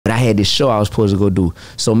had this show I was supposed to go do.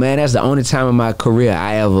 So man, that's the only time in my career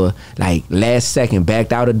I ever like last second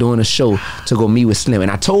backed out of doing a show to go meet with Slim.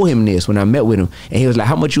 And I told him this when I met with him, and he was like,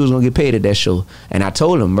 how much you was gonna get paid at that show? And I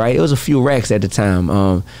told him, right, it was a few racks at the time.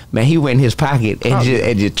 Man, he went in his pocket and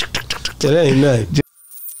just that ain't nothing.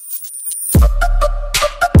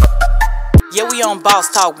 Yeah, we on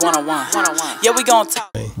Boss Talk 101. Yeah, we gonna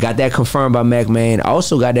talk. Got that confirmed by Mac Man.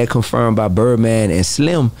 Also got that confirmed by Birdman and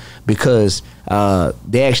Slim, because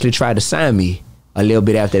they actually tried to sign me a little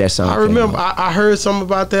bit after that song. I remember I heard something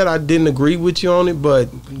about that. I didn't agree with you on it, but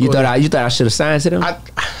you thought I should have signed to them?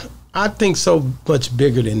 I think so much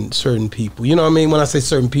bigger than certain people. You know what I mean? When I say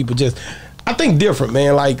certain people, just I think different,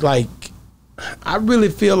 man. Like I really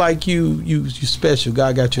feel like you special.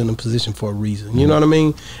 God got you in a position for a reason. You know what I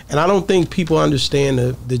mean? And I don't think people understand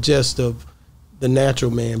the gist of the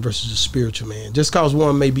natural man versus the spiritual man. Just because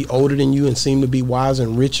one may be older than you and seem to be wiser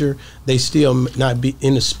and richer, they still not be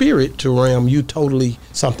in the spirit to realm. You totally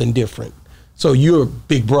something different. So you're a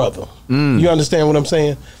big brother. You understand what I'm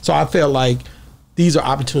saying? So I felt like these are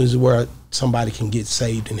opportunities where somebody can get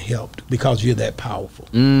saved and helped because you're that powerful.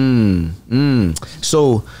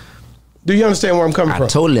 So do you understand where I'm coming from? I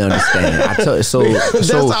totally understand. So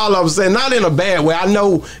that's all I'm saying. Not in a bad way. I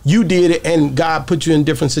know you did it, and God put you in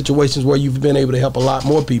different situations where you've been able to help a lot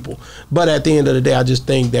more people. But at the end of the day, I just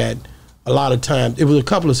think that a lot of times, it was a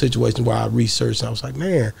couple of situations where I researched and I was like,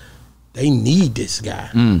 man, they need this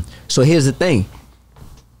guy. So here's the thing.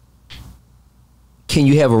 Can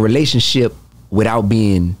you have a relationship without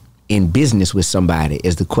being in business with somebody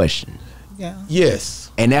is the question. Yeah. Yes.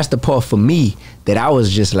 And that's the part for me that I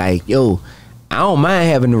was just like, yo, I don't mind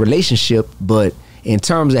having a relationship, but in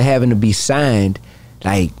terms of having to be signed,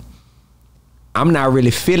 like, I'm not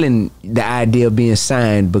really feeling the idea of being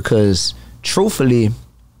signed, because truthfully,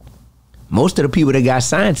 most of the people that got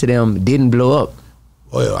signed to them didn't blow up.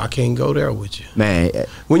 Well, I can't go there with you. Man.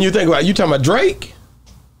 When you think about it, you talking about Drake?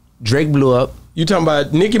 Drake blew up. You talking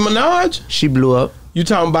about Nicki Minaj? She blew up. You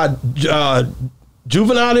talking about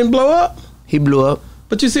Juvenile didn't blow up? He blew up.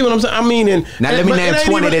 But you see what I'm saying? I mean, now let me name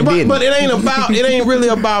 20 that didn't. But it ain't about. It ain't really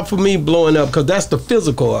about for me blowing up, because that's the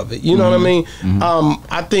physical of it. You know what I mean?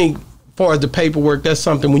 I think, as far as the paperwork, that's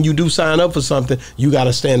something. When you do sign up for something, you got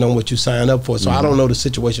to stand on what you sign up for. So I don't know the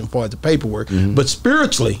situation as far as the paperwork, but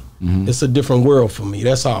spiritually, it's a different world for me.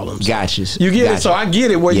 That's all I'm saying. Gotcha. You get it? So I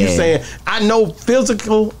get it. Where you're saying, I know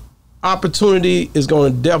physical opportunity is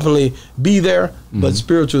going to definitely be there, but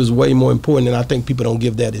spiritual is way more important, and I think people don't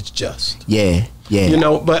give that its just. Yeah. You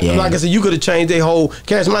know, but like I said, you could have changed their whole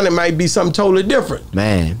Cash Money. Might be something totally different,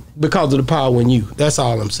 man, because of the power in you. That's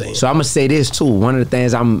all I'm saying. So I'm gonna say this too. One of the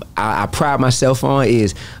things I pride myself on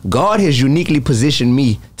is God has uniquely positioned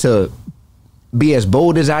me to be as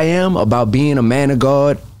bold as I am about being a man of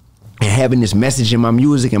God and having this message in my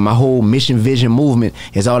music, and my whole mission, vision, movement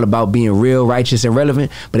is all about being real, righteous, and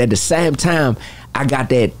relevant. But at the same time, I got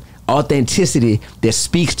that authenticity that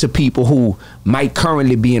speaks to people who might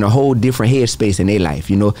currently be in a whole different headspace in their life.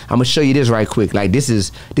 You know, I'm gonna show you this right quick. Like,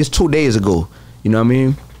 this 2 days ago. You know what I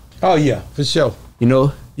mean? Oh yeah, for sure. You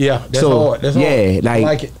know? Yeah, that's hard. That's hard.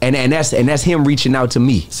 Like it. And that's him reaching out to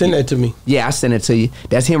me. Send that to me. Yeah, I send it to you.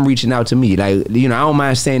 That's him reaching out to me. Like, you know, I don't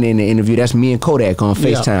mind saying in the interview, that's me and Kodak on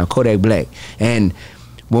FaceTime, Kodak Black. And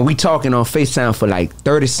when we talking on FaceTime for like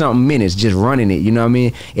 30 something minutes, just running it, you know what I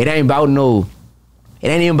mean? It ain't even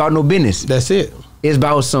about no business. That's it. It's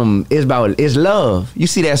love. You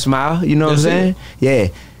see that smile, you know what I'm saying? Yeah.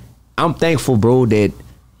 I'm thankful, bro, that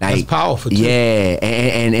like, that's powerful too. Yeah,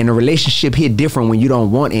 and the relationship hit different when you don't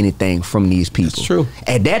want anything from these people. That's true.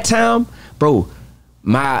 At that time, bro,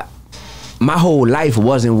 my whole life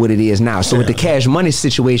wasn't what it is now. So with the Cash Money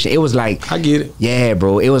situation, it was like, I get it. Yeah,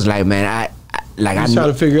 bro. It was like, man, I'm trying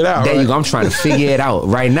to figure it out. There you go. I'm trying to figure it out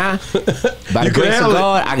right now. By the grace of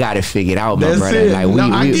God, I got it figured out, my brother.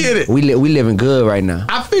 Like, I get it. We living good right now.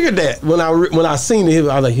 I figured that when I seen it,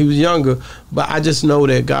 I was like, he was younger, but I just know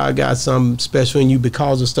that God got something special in you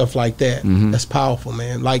because of stuff like that. That's powerful,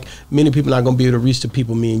 man. Like, many people not gonna be able to reach the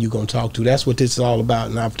people me and you gonna talk to. That's what this is all about,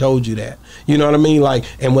 and I've told you that. You know what I mean? Like,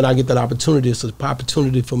 and when I get that opportunity, it's an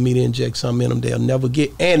opportunity for me to inject something in them they'll never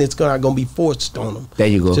get, and it's not gonna be forced on them. There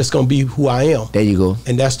you go. It's just gonna be who I am. There you go.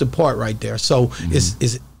 And that's the part right there. So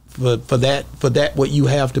it's for that what you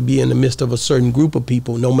have to be in the midst of a certain group of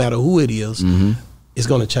people, no matter who it is, it's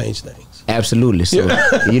gonna change things. Absolutely. So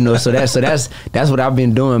you know, so that's what I've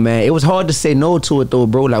been doing, man. It was hard to say no to it though,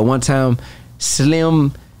 bro. Like, one time,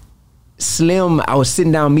 Slim, I was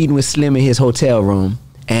sitting down meeting with Slim in his hotel room,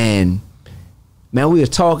 and man, we was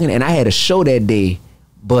talking, and I had a show that day,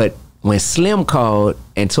 but when Slim called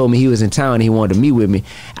and told me he was in town and he wanted to meet with me,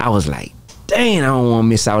 I was like, dang, I don't want to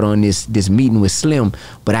miss out on this meeting with Slim,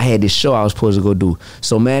 but I had this show I was supposed to go do.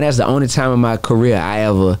 So man, that's the only time in my career I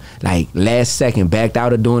ever like last second backed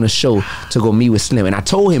out of doing a show to go meet with Slim. And I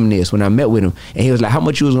told him this when I met with him, and he was like, how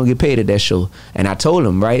much you was gonna get paid at that show? And I told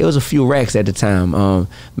him, right, it was a few racks at the time.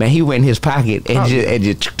 Man, he went in his pocket and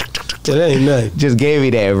just gave me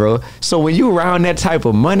that, bro. So when you around that type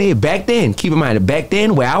of money back then, keep in mind, back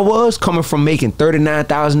then where I was coming from making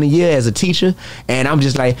 $39,000 a year as a teacher, and I'm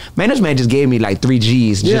just like, man, this man just gave me like 3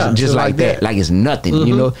 G's just like that. Like it's nothing,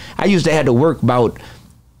 you know. I used to have to work about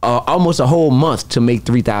almost a whole month to make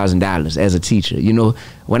 $3,000 as a teacher, you know.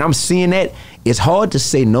 When I'm seeing that, it's hard to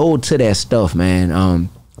say no to that stuff, man.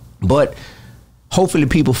 But hopefully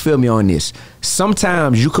people feel me on this.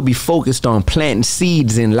 Sometimes you could be focused on planting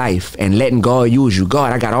seeds in life and letting God use you.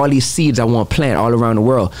 God, I got all these seeds I want to plant all around the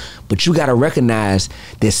world. But you got to recognize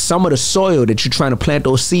that some of the soil that you're trying to plant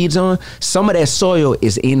those seeds on, some of that soil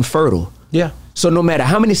is infertile. Yeah. So no matter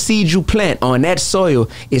how many seeds you plant on that soil,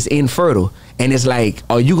 it's infertile. And it's like,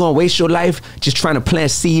 are you going to waste your life just trying to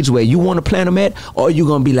plant seeds where you want to plant them at? Or are you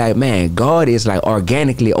going to be like, man, God is like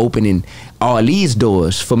organically opening all these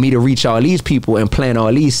doors for me to reach all these people and plant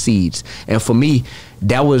all these seeds. And for me,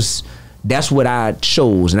 that's what I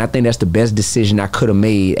chose. And I think that's the best decision I could have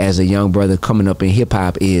made as a young brother coming up in hip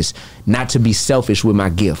hop, is not to be selfish with my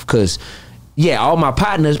gift. Because yeah, all my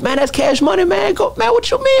partners, man, that's Cash Money, man. Man,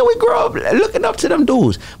 what you mean? We grew up looking up to them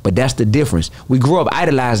dudes. But that's the difference. We grew up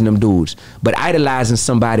idolizing them dudes. But idolizing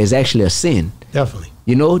somebody is actually a sin. Definitely.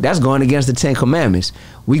 You know, that's going against the 10 Commandments.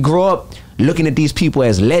 We grew up looking at these people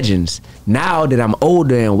as legends. Now that I'm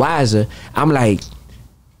older and wiser, I'm like,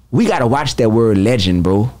 we got to watch that word legend,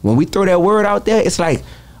 bro. When we throw that word out there, it's like,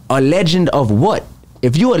 a legend of what?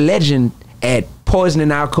 If you're a legend at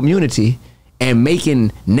poisoning our community and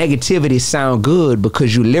making negativity sound good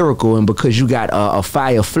because you lyrical and because you got a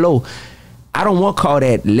fire flow, I don't want to call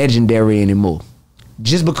that legendary anymore.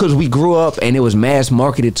 Just because we grew up and it was mass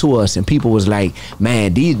marketed to us and people was like,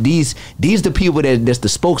 man, these the people that's the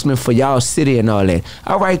spokesman for y'all city and all that.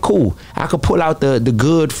 All right, cool. I could pull out the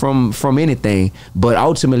good from anything, but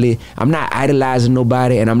ultimately I'm not idolizing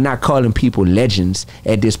nobody and I'm not calling people legends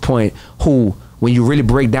at this point who, when you really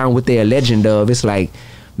break down what they're a legend of, it's like,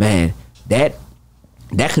 man, that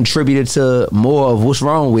contributed to more of what's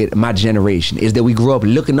wrong with my generation, is that we grew up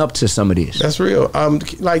looking up to some of this. That's real.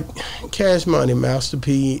 Like Cash Money, Master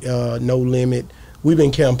P, No Limit. We've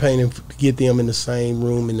been campaigning to get them in the same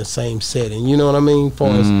room, in the same setting. You know what I mean? For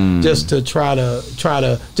us, just to try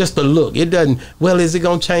to just to look. It doesn't. Well, is it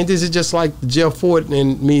gonna change? Is it just like Jeff Ford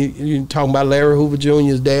and me? You talking about Larry Hoover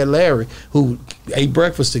Jr.'s dad, Larry, who ate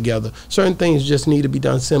breakfast together. Certain things just need to be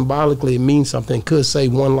done symbolically. It means something. It could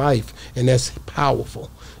save one life, and that's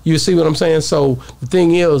powerful. You see what I'm saying? So the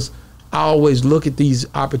thing is, I always look at these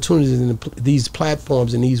opportunities and these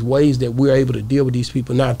platforms and these ways that we're able to deal with these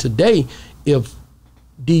people. Now today, if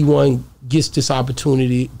D1 gets this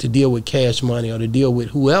opportunity to deal with Cash Money or to deal with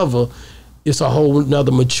whoever, it's a whole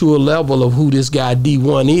nother mature level of who this guy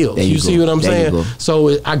D1 is. You see what I'm saying?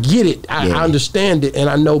 So I get it. I understand it, and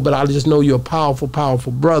I know, but I just know you're a powerful,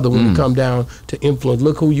 powerful brother when it come down to influence.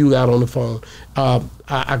 Look who you got on the phone.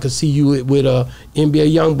 I could see you with a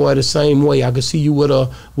NBA YoungBoy the same way. I could see you with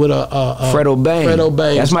a Fredo Bang. Fredo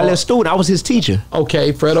Bang. That's my little student. I was his teacher.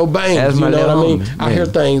 Okay, Fredo Bang. That's my little homie. Man. I hear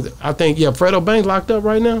things. I think Fredo Bang's locked up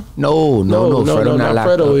right now. No, Fredo not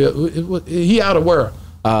locked up. He out of where?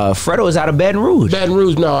 Fredo is out of Baton Rouge. Baton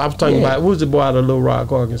Rouge. No, I was talking about, who's the boy out of Little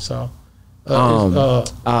Rock, Arkansas?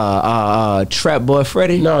 Trap Boy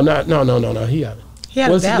Freddie. No. He out.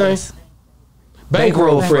 What's his name?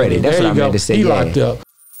 Bankroll Freddie. That's what I meant to say. He locked up.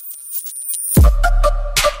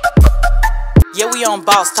 Yeah, we on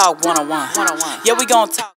Boss Talk 101. Yeah, we gon' talk.